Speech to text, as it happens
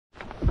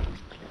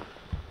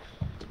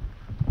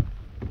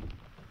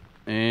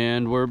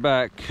And we're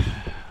back.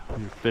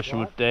 We're fishing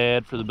with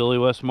Dad for the Billy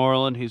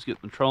Westmoreland. He's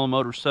getting the trolling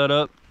motor set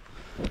up.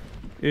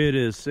 It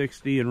is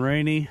 60 and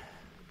rainy.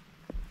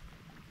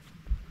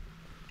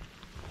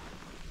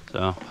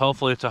 So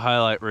hopefully it's a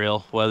highlight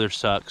reel. Weather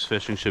sucks.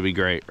 Fishing should be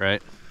great,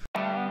 right?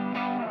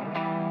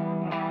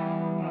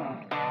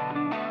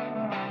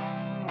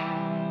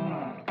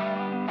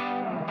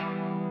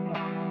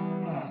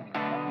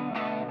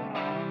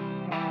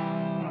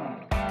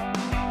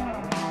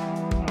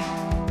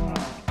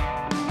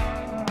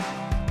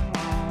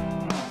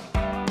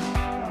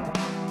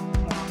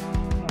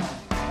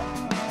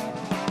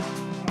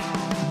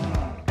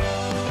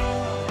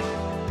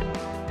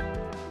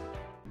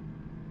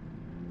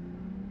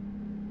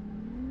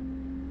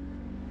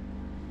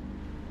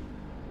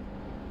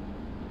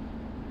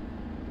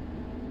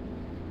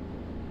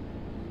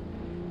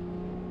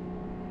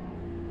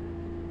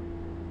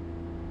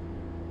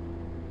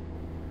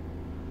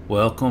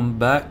 Welcome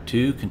back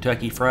to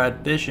Kentucky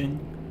Fried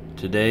Fishing.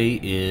 Today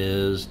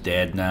is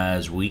Dad and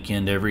I's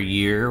weekend every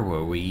year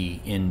where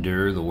we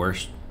endure the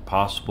worst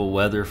possible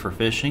weather for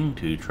fishing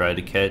to try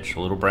to catch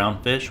little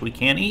brown fish we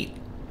can't eat.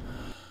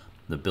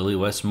 The Billy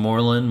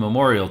Westmoreland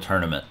Memorial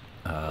Tournament.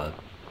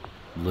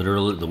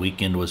 Literally the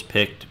weekend was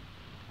picked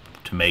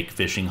to make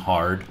fishing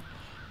hard.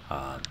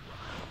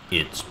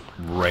 It's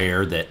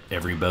rare that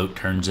every boat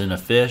turns in a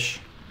fish,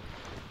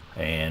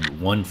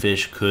 and one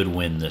fish could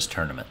win this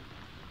tournament.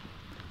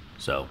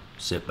 So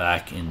sit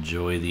back,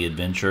 enjoy the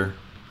adventure.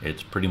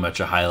 It's pretty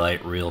much a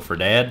highlight reel for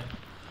Dad.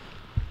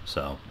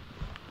 So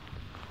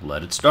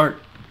let it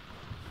start.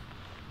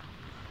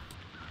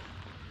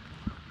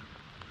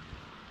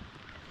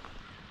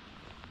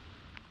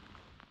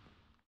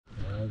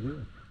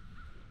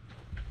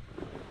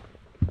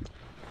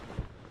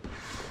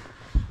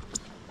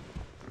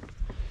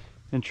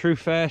 In true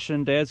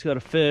fashion, Dad's got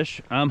a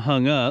fish. I'm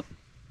hung up.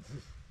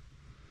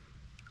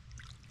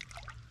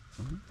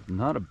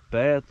 Not a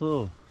bad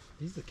little...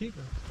 He's the keeper.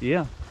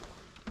 Yeah.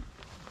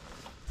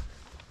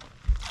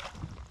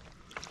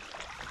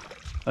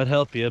 I'd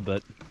help you,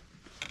 but...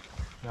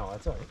 No,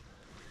 that's all right.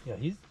 Yeah,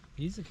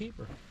 he's the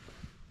keeper.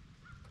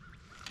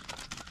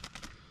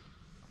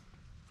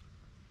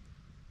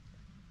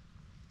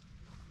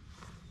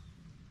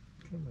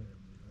 Come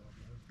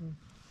here.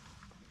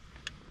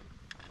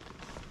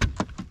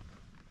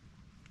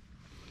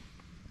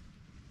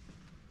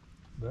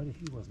 Buddy,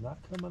 he was not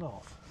coming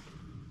off.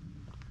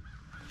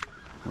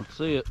 Let's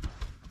see it.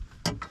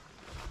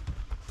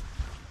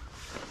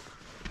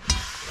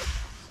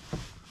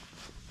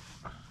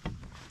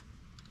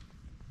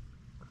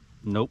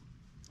 Nope.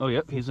 Oh,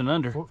 yep, he's an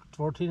under.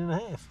 14 and a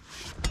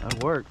half.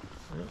 That'll work.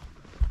 Yep.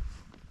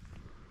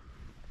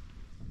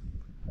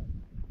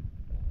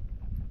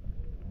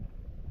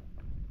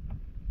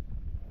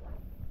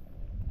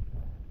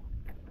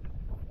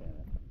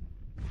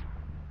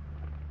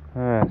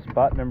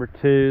 Spot number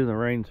 2. The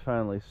rain's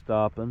finally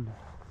stopping.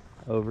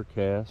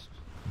 Overcast.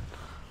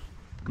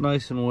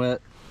 Nice and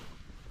wet.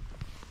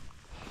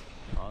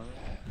 A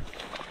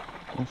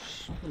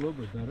little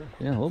bit better.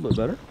 Yeah, a little bit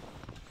better.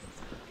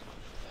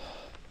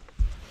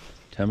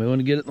 Tell me when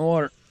to get it in the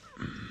water.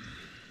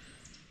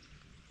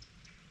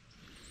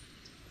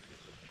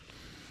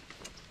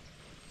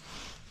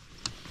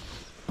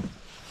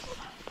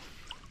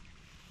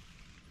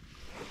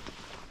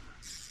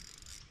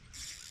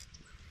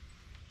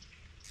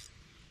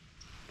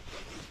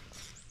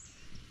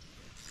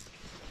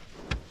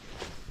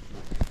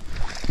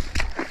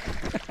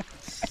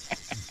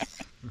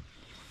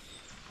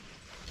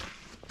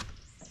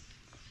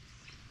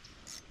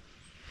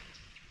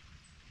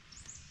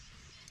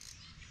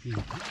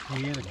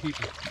 He ain't a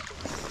keeper.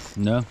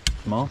 No,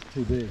 small?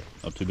 Too big.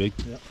 Oh, too big?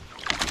 Yep.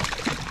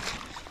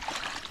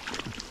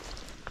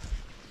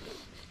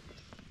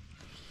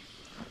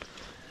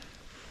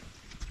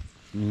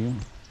 Yeah.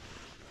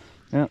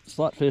 Yeah,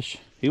 slot fish.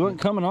 He wasn't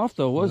coming off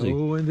though, was he?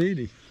 Oh,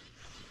 indeedy.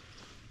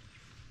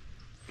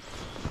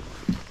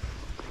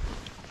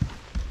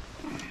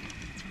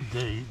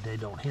 They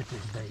don't hit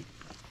this bait.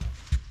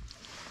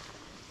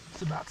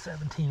 It's about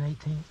 17,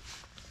 18.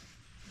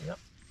 Yep.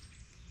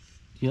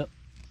 Yep.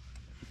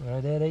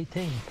 Right at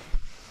 18.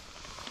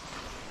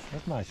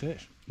 That's nice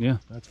fish. Yeah.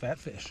 That's fat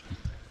fish.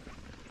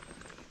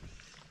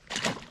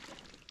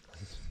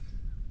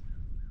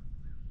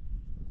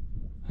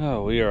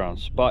 Oh, we are on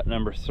spot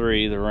number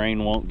 3. The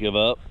rain won't give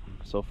up.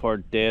 So far,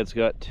 Dad's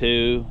got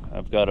 2.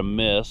 I've got a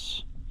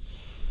miss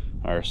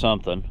or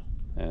something,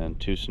 and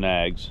 2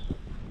 snags.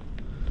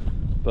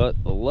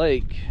 But the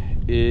lake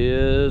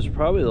is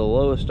probably the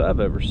lowest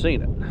I've ever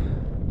seen it.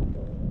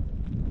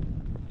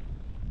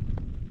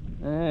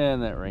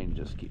 And that rain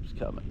just keeps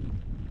coming.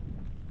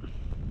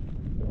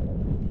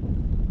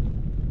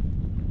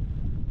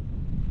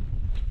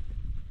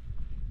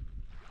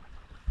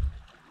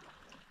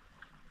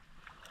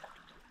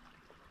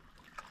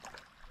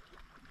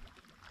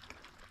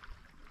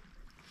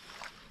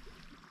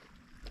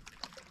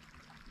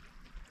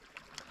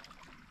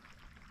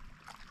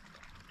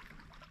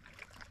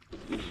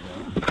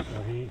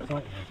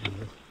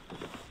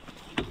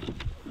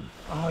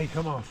 Oh, he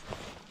come off.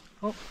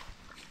 Oh,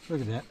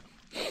 look at that.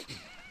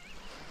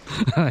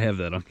 I have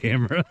that on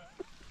camera.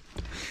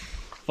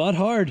 Fought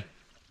hard.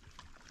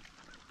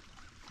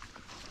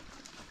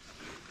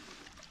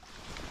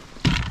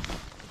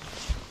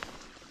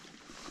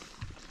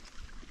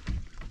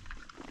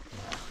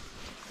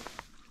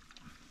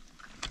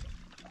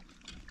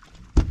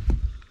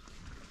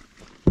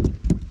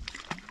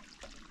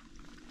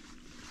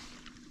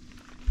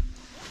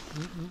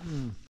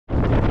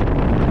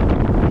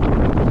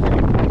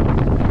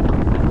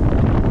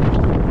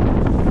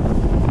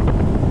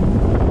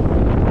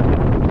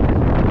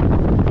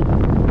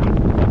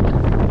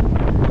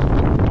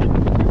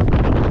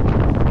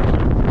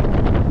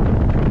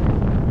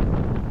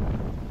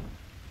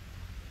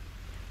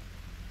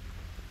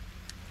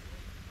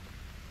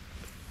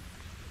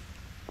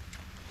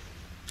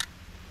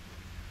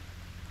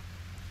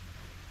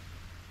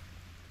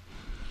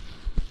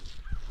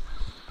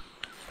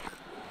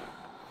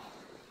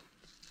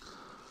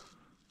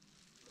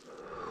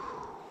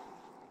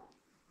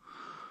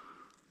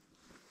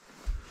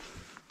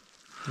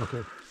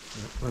 Okay.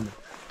 Wait a minute.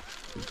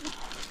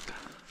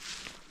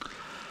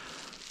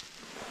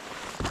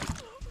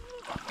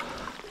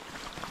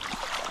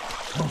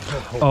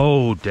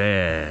 Oh,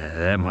 Dad,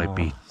 that might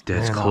be.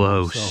 That's man,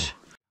 close.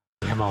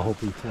 Damn, I hope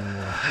he 21.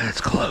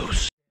 That's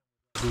close.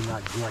 It'd be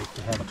not great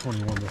to have a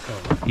 21 this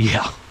early.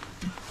 Yeah.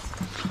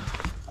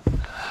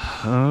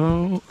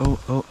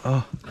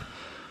 Oh.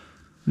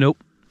 Nope.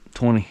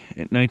 20.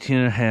 19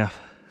 and a half.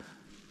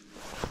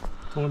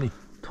 20.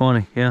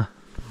 20, yeah.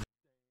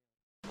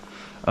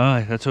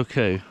 Alright, that's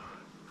okay.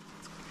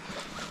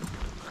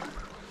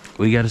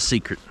 We got a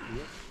secret.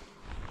 Yep.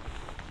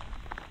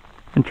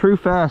 In true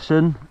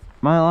fashion,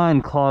 my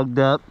line clogged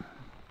up.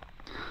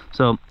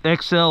 So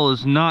XL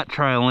is not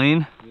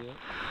trilene, Yeah.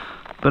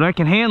 but I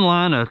can hand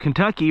line a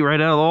Kentucky right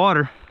out of the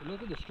water. And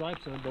look at the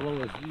stripes on below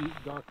this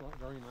dark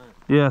green line.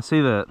 Yeah, I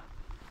see that.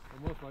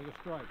 Almost like a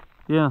stripe.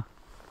 Yeah.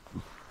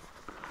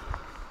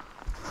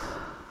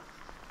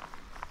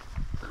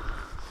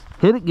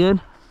 Hit it good.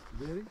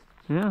 Did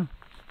he? Yeah.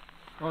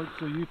 Oh,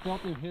 so you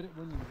felt him hit it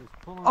when you was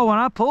pulling? Oh, when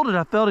I pulled it,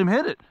 I felt him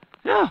hit it.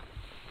 Yeah.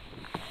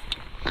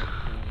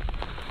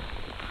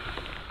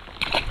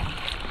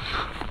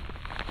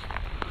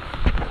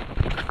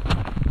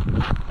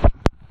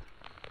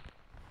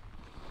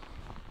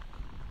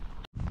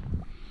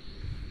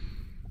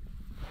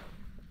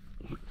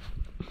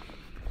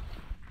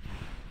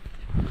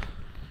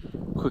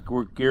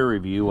 Quick gear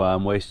review while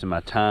I'm wasting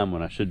my time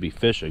when I should be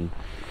fishing.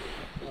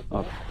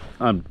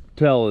 I'm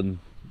telling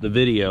the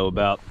video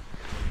about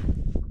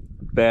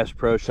Bass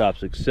Pro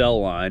Shop's Excel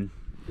line.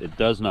 It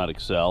does not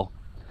excel.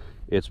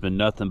 It's been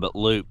nothing but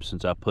loop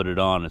since I put it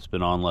on. It's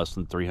been on less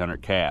than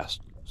 300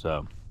 casts.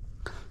 So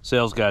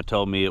sales guy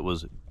told me it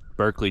was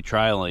Berkeley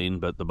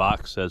trilene, but the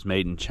box says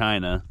made in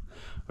China,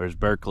 whereas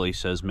Berkeley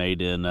says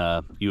made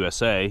in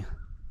USA,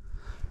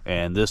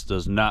 and this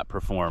does not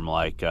perform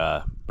like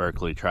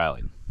Berkeley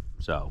trilene.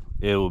 So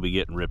it will be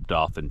getting ripped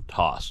off and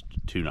tossed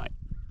tonight.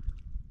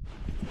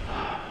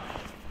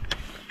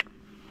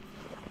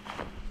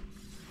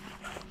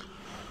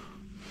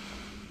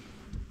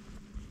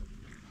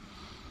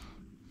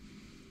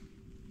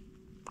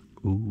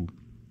 Ooh.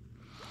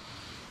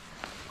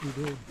 You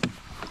did.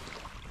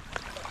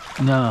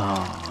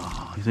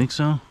 No, you think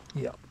so?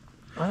 Yeah.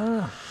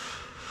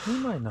 He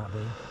might not be.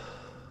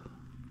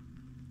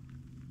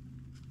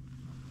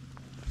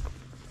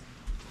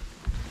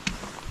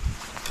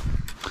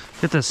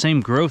 Get that same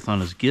growth on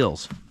his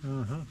gills.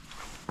 Uh-huh.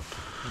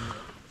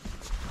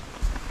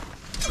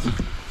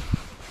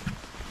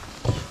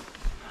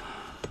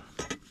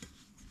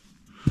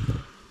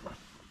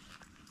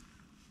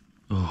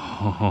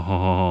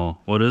 Oh,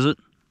 what is it?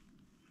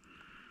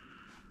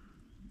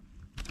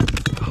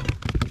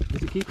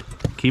 Is it keep?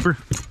 Keeper?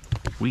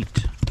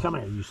 Wheat. Come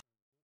here, you.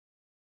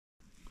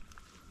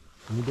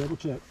 Let me double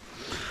check.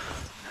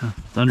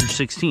 Under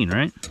 16,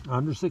 right?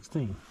 Under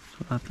 16.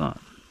 That's what I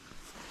thought.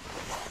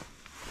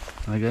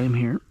 I got him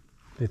here.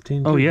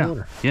 15. Oh, yeah.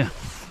 Quarter. Yeah.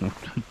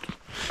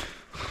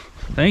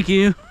 Thank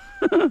you.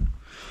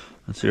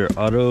 Let's hear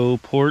auto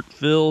port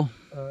fill.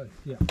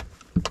 Yeah.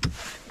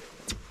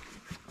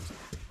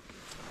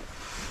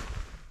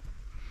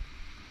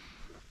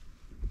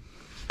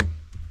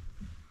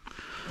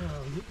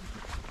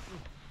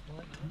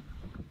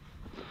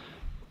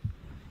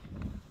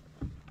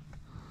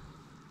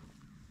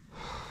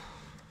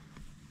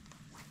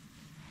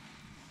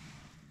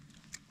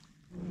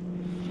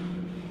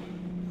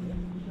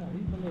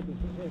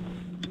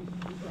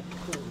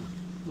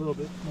 A little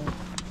bit more.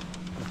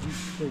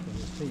 He's taking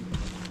his teeth.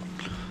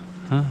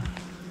 Huh?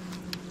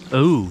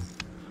 Oh.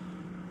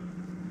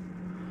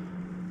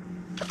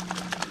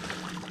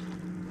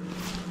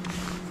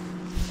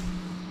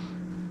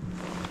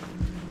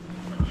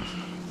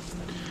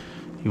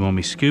 You want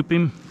me to scoop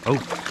him? Oh,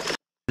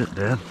 shit,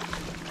 Dad.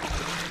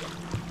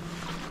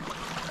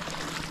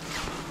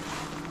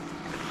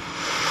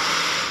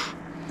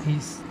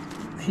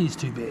 He's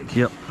too big.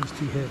 Yep. He's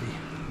too heavy.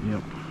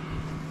 Yep.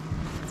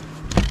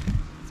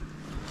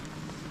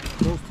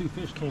 those two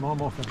fish came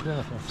almost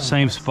identical.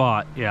 Same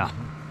spot, yeah.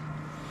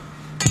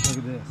 Look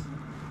at this.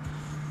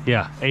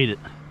 Yeah, ate it.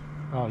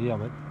 Oh yeah,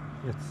 but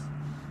it's.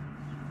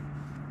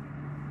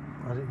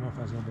 I didn't know if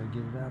I was gonna be able to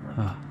get it out or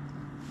not.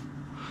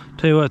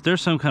 Tell you what,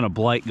 there's some kind of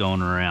blight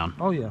going around.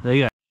 Oh yeah. They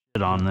got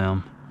shit on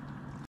them.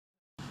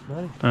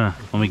 Buddy.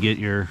 Let me get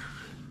your.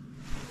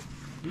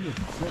 You can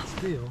sit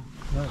still.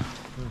 No.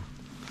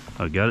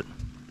 Oh, got it.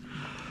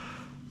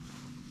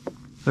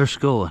 They're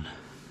schooling.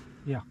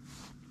 Yeah.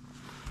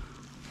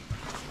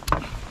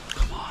 Come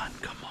on,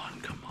 come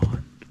on, come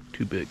on.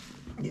 Too big.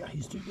 Yeah,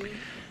 he's too big.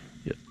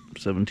 Yep,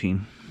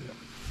 17.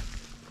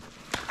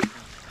 Yep.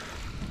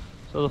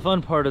 So the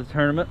fun part of the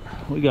tournament,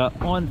 we got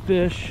one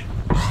fish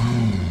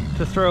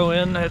to throw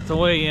in at the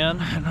weigh-in,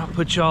 and I'll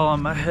put y'all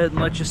on my head and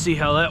let you see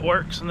how that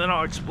works, and then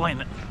I'll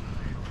explain it.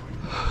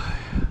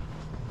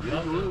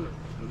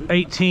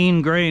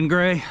 18 gray and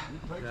gray.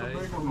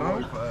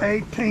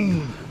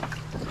 18.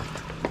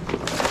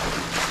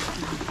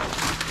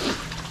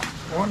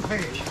 One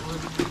fish.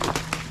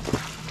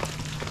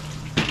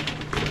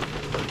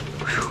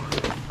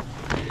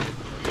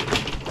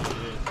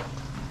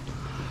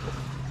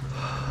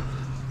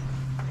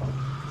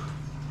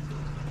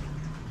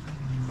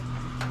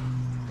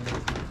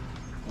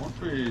 One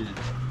fish.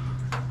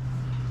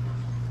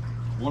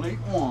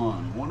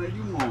 181.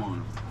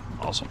 181.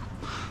 Awesome.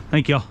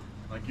 Thank y'all.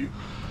 Thank you.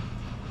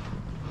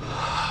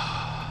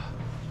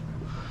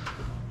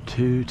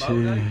 2,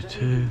 2,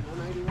 2.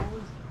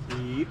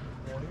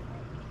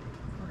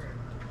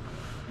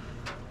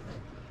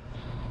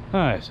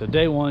 Alright, so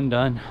day one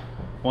done.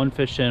 One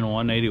fish in,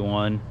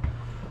 181.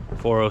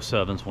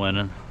 407's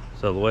winning.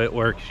 So the way it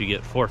works, you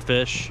get 4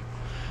 fish,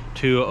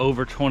 2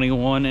 over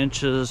 21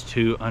 inches,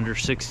 2 under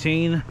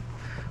 16.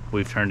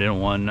 We've turned in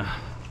 1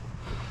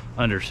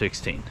 under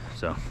 16.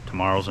 So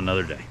tomorrow's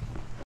another day.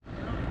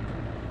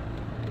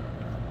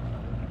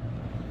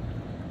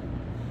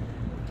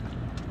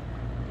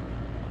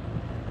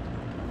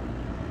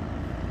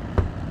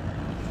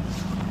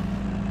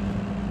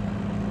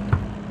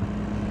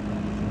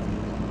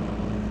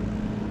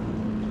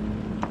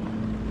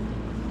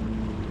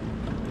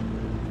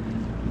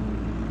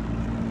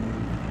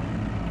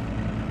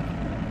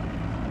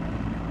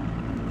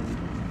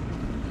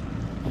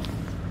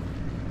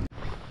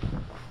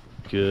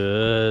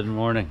 Good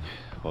morning.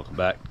 Welcome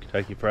back to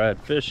Kentucky Fried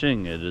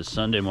Fishing. It is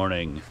Sunday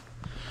morning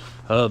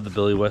of the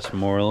Billy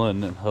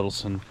Westmoreland and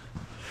Huddleston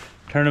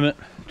tournament,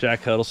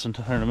 Jack Huddleston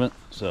tournament.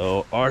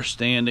 So our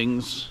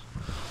standings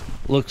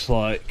looks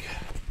like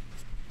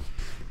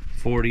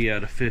 40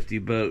 out of 50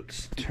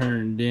 boats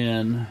turned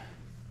in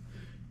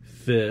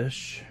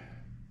fish.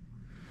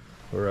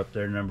 We're up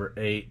there number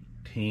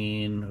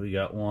 18. We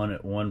got one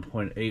at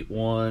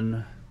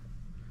 1.81.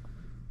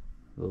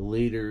 The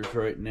leaders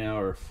right now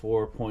are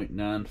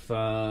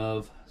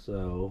 4.95,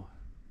 so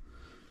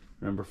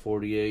number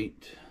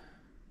 48.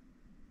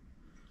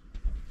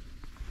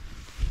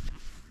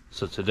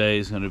 So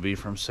today's going to be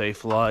from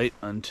safe light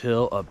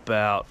until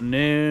about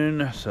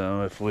noon.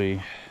 So if we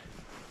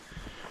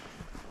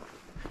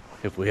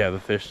have a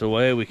fish to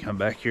weigh, we come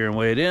back here and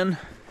weigh it in.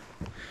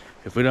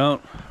 If we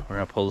don't, we're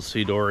going to pull the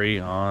sea dory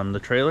on the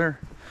trailer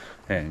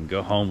and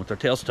go home with our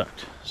tails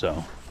tucked.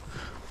 So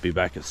be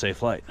back at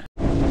safe light.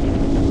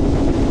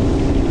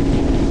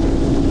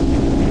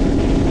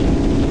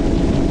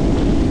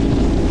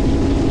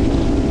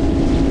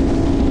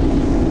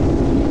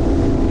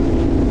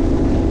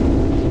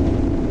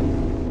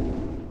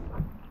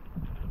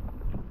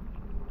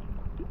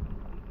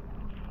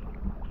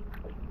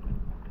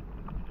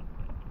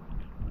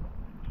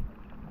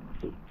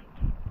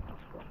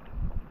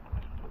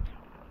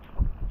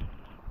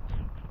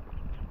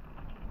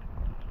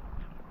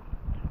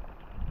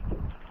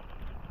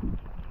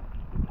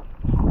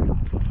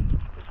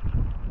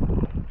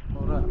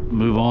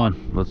 Move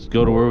on. Let's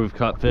go to where we've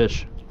caught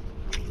fish.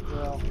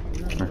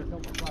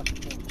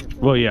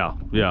 Well, yeah.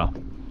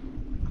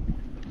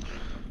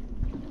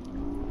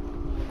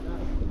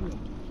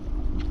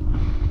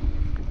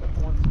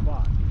 One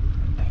spot.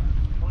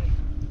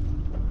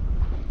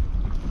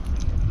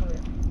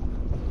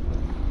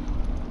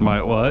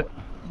 Might what?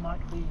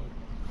 Might be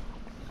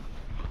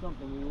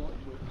something we'll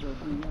be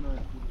interested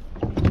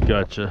in.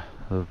 Gotcha.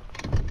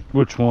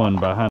 Which one?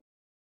 Behind?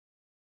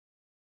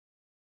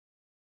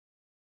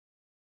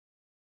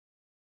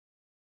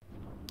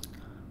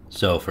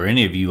 So for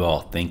any of you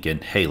all thinking,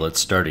 hey, let's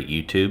start at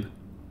YouTube,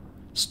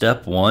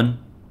 step 1,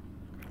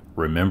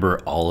 remember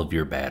all of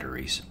your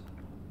batteries.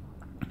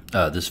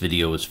 This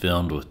video was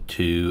filmed with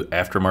 2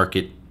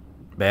 aftermarket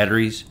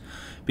batteries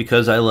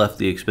because I left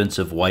the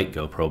expensive white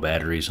GoPro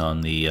batteries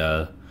on the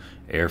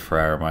air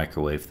fryer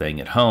microwave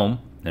thing at home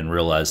and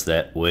realized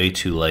that way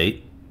too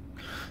late.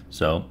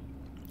 So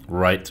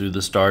right through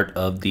the start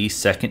of the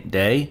second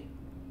day,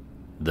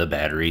 the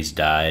batteries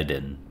died,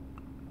 and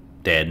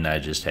Dad and I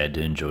just had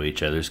to enjoy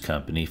each other's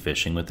company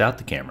fishing without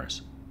the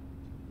cameras.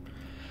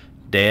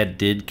 Dad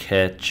did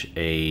catch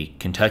a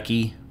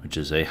Kentucky, which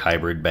is a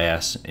hybrid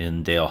bass,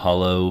 in Dale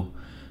Hollow,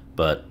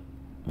 but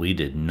we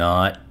did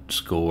not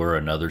score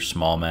another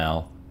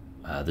smallmouth.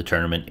 The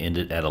tournament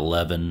ended at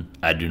 11.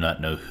 I do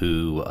not know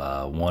who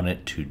won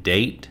it to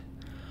date.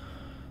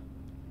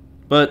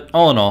 But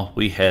all in all,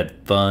 we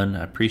had fun.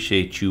 I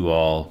appreciate you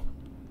all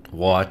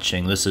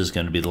watching. This is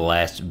going to be the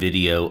last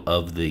video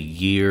of the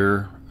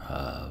year.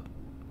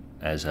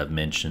 As I've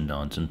mentioned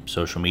on some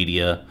social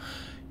media,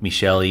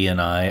 Michelle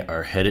and I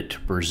are headed to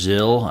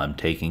Brazil. I'm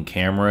taking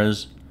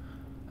cameras.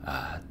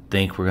 I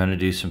think we're going to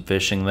do some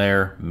fishing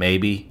there.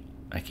 Maybe.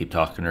 I keep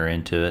talking her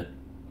into it.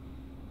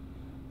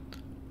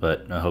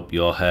 But I hope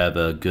you all have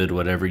a good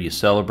whatever you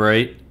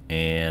celebrate,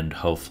 and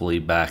hopefully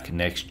back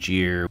next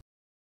year